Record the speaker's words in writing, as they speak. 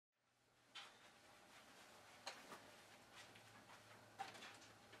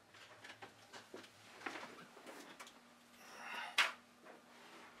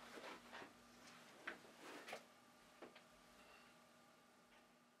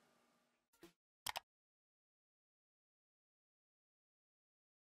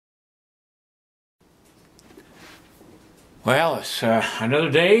Well, it's another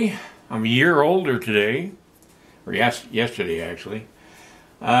day. I'm a year older today, or yesterday actually.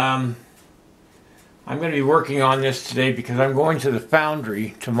 I'm going to be working on this today because I'm going to the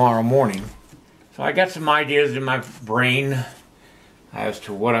foundry tomorrow morning. So I got some ideas in my brain as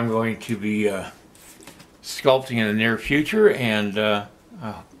to what I'm going to be sculpting in the near future, and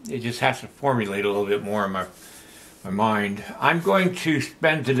it just has to formulate a little bit more in my mind. I'm going to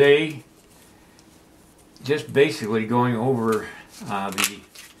spend today just basically going over the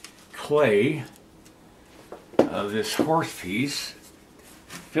clay of this horse piece,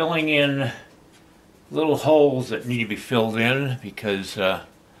 filling in little holes that need to be filled in, because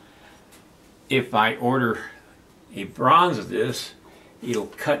if I order a bronze of this, it'll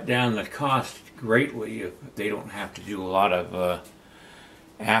cut down the cost greatly if they don't have to do a lot of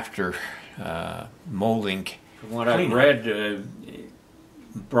after molding. From what I've read,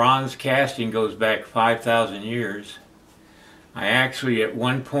 bronze casting goes back 5,000 years. I actually, at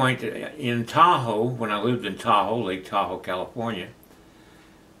one point in Tahoe, when I lived in Tahoe, Lake Tahoe, California,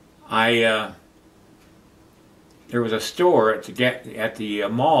 there was a store at the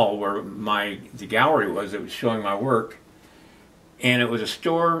mall where the gallery was that was showing my work, and it was a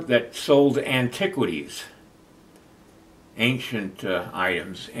store that sold antiquities, ancient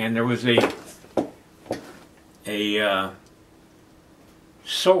items, and there was a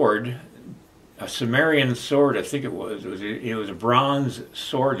sword, a Sumerian sword, I think it was. It was a bronze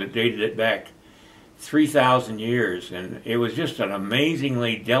sword that dated it back 3,000 years, and it was just an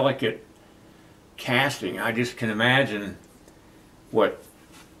amazingly delicate casting. I just can imagine what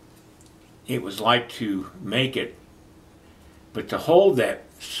it was like to make it, but to hold that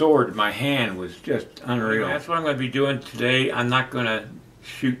sword in my hand was just unreal. That's what I'm going to be doing today. I'm not going to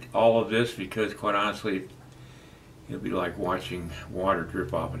shoot all of this because, quite honestly, it'll be like watching water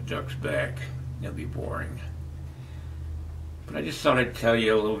drip off a duck's back. It'll be boring. But I just thought I'd tell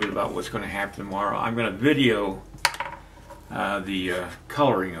you a little bit about what's going to happen tomorrow. I'm going to video the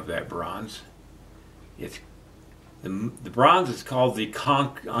coloring of that bronze. The bronze is called the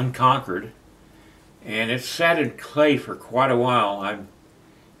Unconquered, and it's sat in clay for quite a while.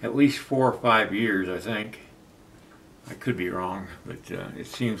 At least 4 or 5 years, I think. I could be wrong, but it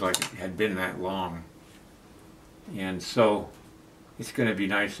seems like it had been that long. And so it's going to be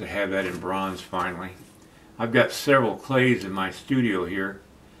nice to have that in bronze finally. I've got several clays in my studio here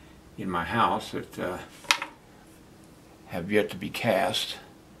in my house that have yet to be cast,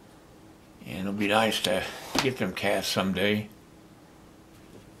 and it'll be nice to get them cast someday.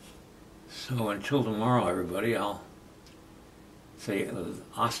 So until tomorrow, everybody, I'll say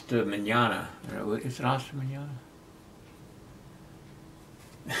hasta mañana. Is it hasta mañana?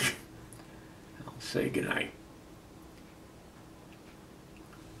 I'll say goodnight.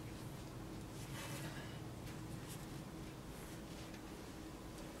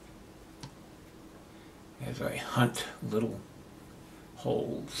 As I hunt little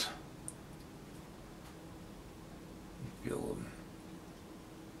holes. Fill them.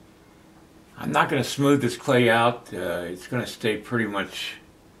 I'm not going to smooth this clay out. It's going to stay pretty much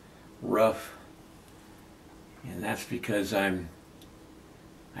rough, and that's because I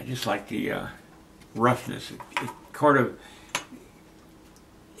just like the roughness.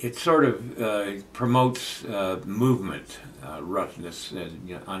 It sort of promotes movement, roughness,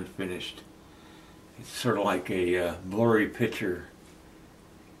 unfinished. It's sort of like a blurry picture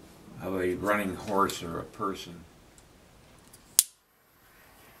of a running horse or a person.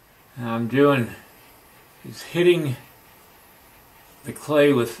 Now I'm doing is hitting the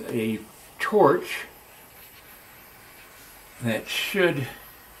clay with a torch that should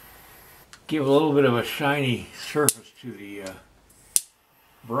give a little bit of a shiny surface to the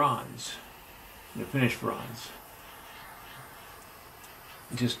bronze, the finished bronze.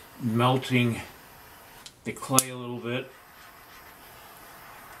 Just melting the clay a little bit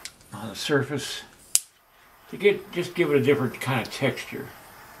on the surface to just give it a different kind of texture,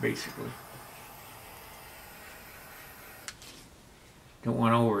 basically. Don't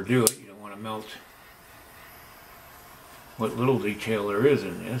want to overdo it. You don't want to melt what little detail there is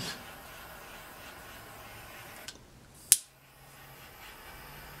in this.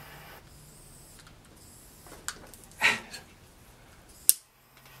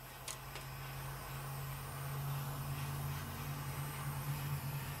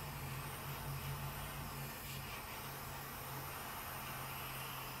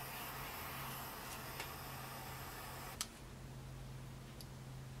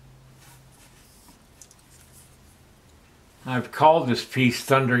 I've called this piece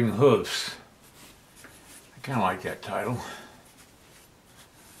Thundering Hoofs. I kind of like that title.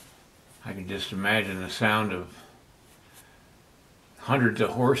 I can just imagine the sound of hundreds of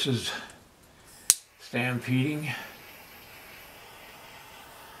horses stampeding.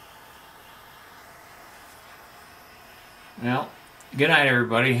 Well, good night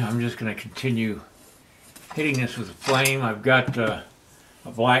everybody. I'm just going to continue hitting this with a flame. I've got a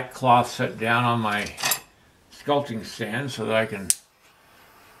black cloth set down on my sculpting stand so that I can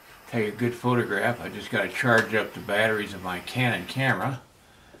take a good photograph. I just got to charge up the batteries of my Canon camera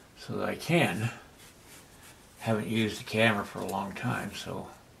so that I can. Haven't used the camera for a long time, so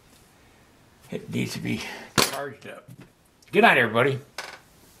it needs to be charged up. Good night everybody.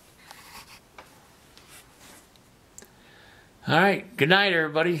 Alright, good night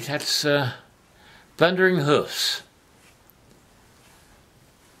everybody. That's Thundering Hoofs.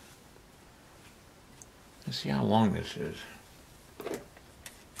 Let's see how long this is.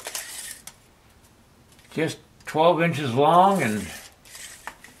 Just 12 inches long and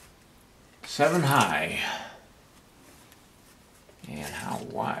 7 high. And how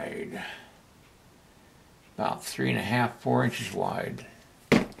wide? About 3.5, 4 inches wide.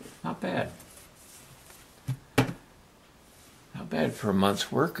 Not bad. Not bad for a month's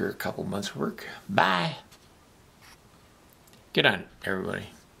work or a couple months' work. Bye. Good night, everybody.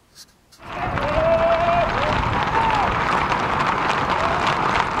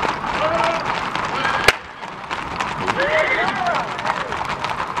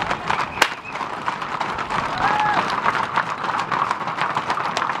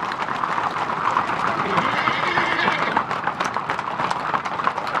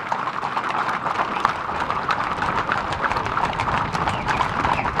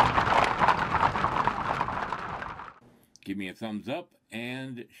 Give me a thumbs up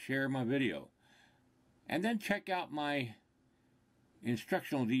and share my video. And then check out my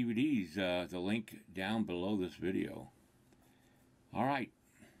instructional DVDs, the link down below this video. All right,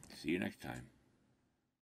 see you next time.